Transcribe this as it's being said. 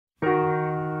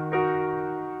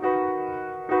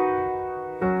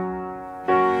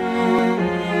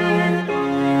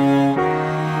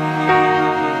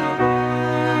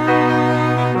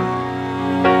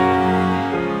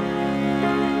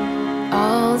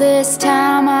this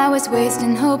time I was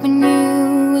wasting hoping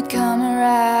you would come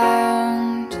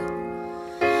around.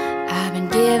 I've been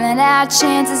giving out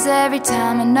chances every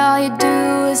time, and all you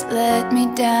do is let me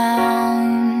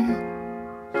down.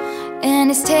 And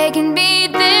it's taken me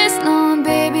this long,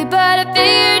 baby, but I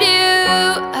figured you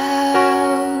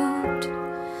out.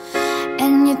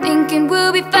 And you're thinking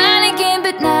we'll be fine again,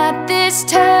 but not this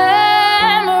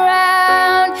time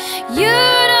around. You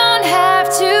don't have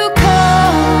to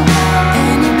call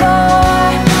anymore.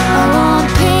 I won't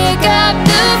pick up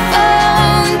the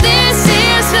phone. This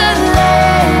is the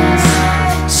last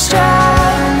straw.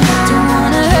 Don't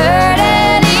wanna hurt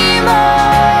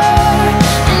anymore.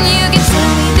 And you can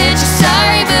tell me that you're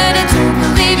sorry, but I don't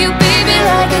believe you, baby,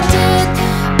 like I did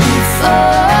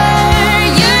before.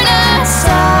 You're not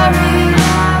sorry.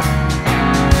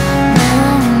 No,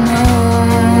 no,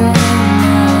 no,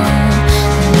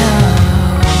 no.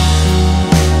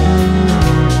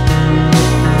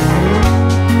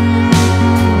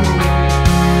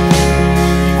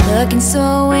 You're looking so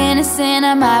innocent,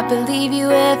 I might believe you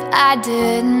if I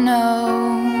didn't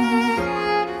know.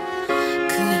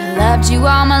 Could've loved you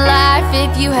all my life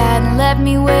if you hadn't left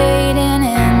me waiting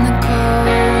in the cold.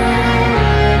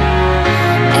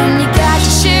 And you got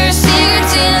your share of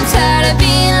secrets, and I'm tired of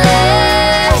being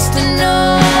last to know.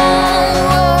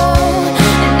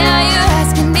 And now you're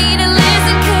asking me to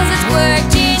listen, 'cause it's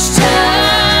worked each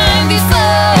time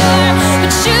before.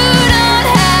 But you don't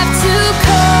have to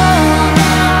call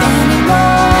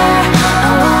anymore. I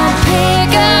won't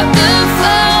pick up the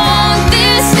phone.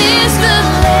 This is the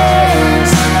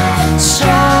last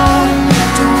straw.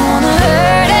 Don't wanna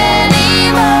hurt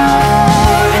anymore.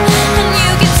 And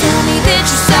you can tell me that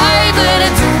you're sorry, but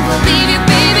I don't believe you,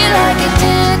 baby, like I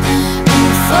did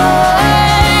before.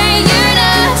 You're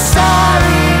not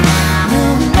sorry. No,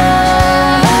 no.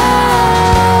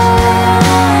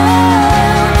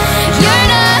 You're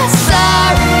not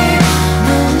sorry.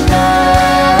 No, no.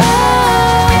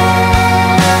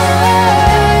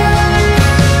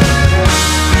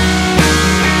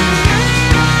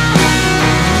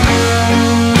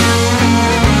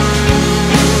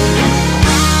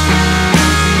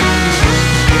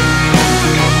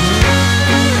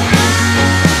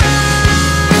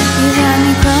 You had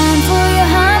me crying for you,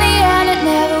 honey, and it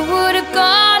never would have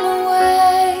gone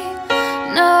away.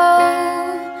 No,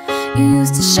 you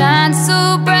used to shine so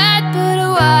bright, but I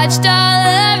watched all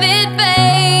of it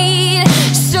fade.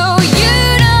 So you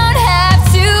don't have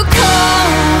to call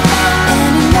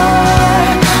anymore.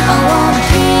 I won't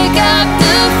pick up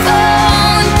the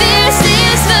phone. This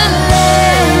is the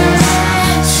last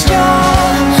straw.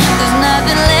 There's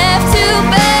nothing left to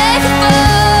beg for.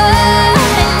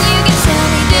 And you can tell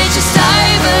me that you're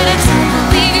sorry, but I don't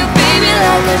believe you, baby,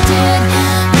 like I did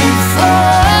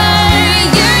before.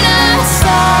 You're not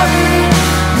sorry.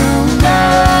 No, no.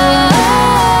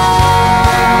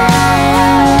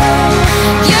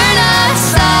 You're not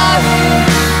sorry.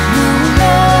 No,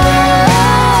 no.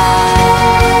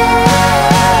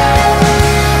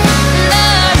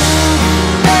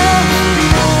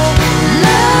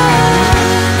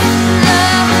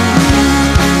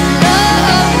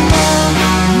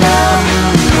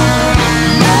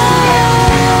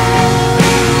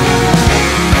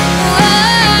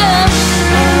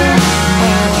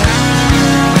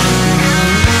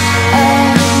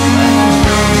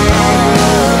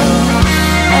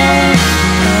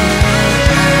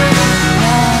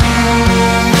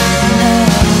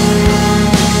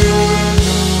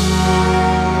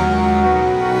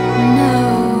 No,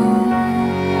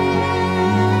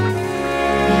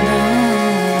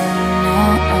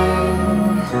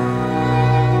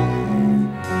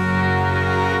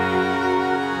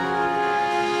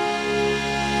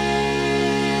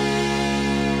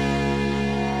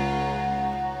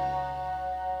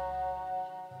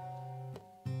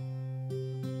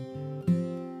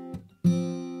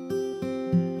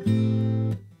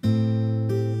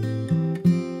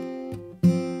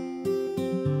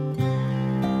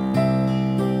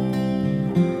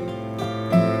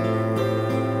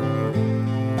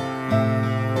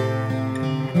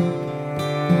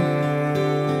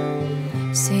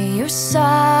 say you're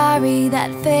sorry,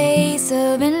 that face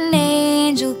of an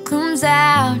angel comes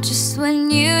out just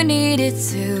when you need it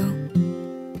to.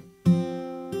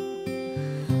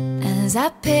 As I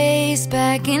pace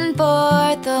back and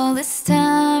forth all this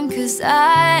time, 'cause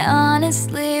I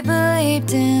honestly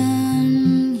believed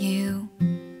in you.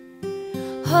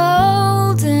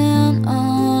 Holding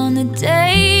on, the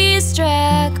days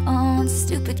drag on.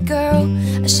 Stupid girl,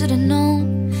 I should've known,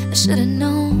 I should've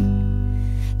known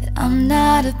that I'm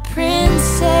not a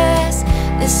princess.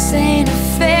 This ain't a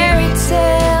fairy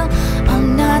tale. I'm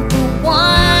not the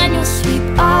one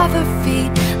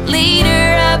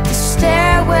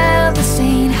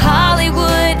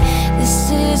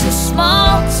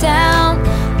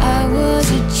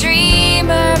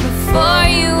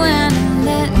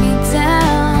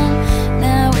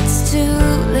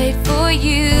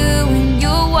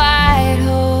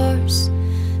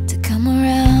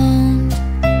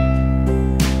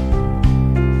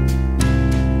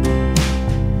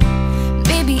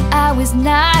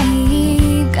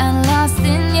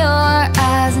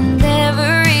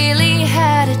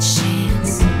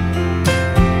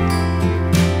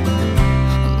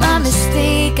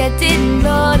in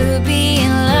order to be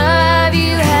in love,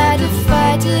 you had to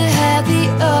fight to have the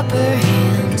upper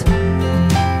hand.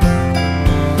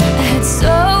 I had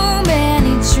so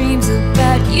many dreams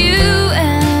about you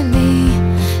and me,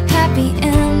 happy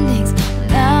endings.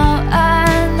 Now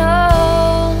I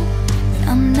know that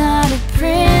I'm not a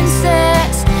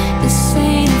princess. This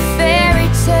ain't a fairy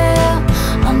tale.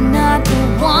 I'm not the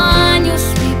one you'll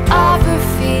sweep off her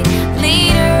feet,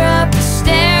 lead her up the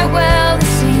stairwell.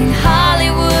 This ain't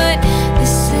Hollywood,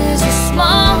 this is a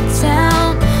small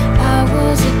town. I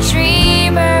was a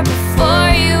dreamer before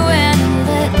you and you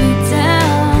let me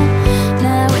down.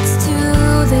 Now it's too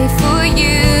late for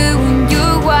you and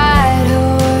your white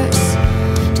horse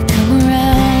to come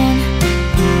around.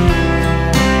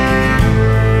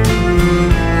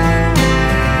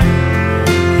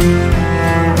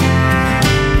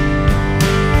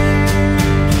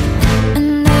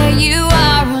 And there you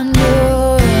are on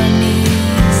your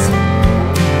knees,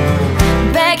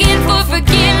 begging for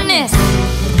forgiveness,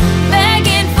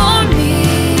 begging for me,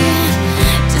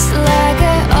 just like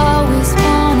I always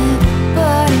wanted.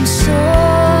 But I'm so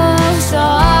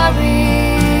sorry,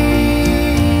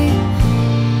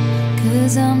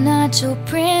 'cause I'm not your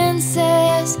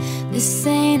princess. This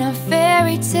ain't a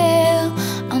fairy tale.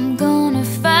 I'm gonna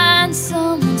find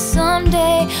someone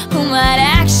someday who might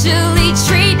actually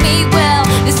treat me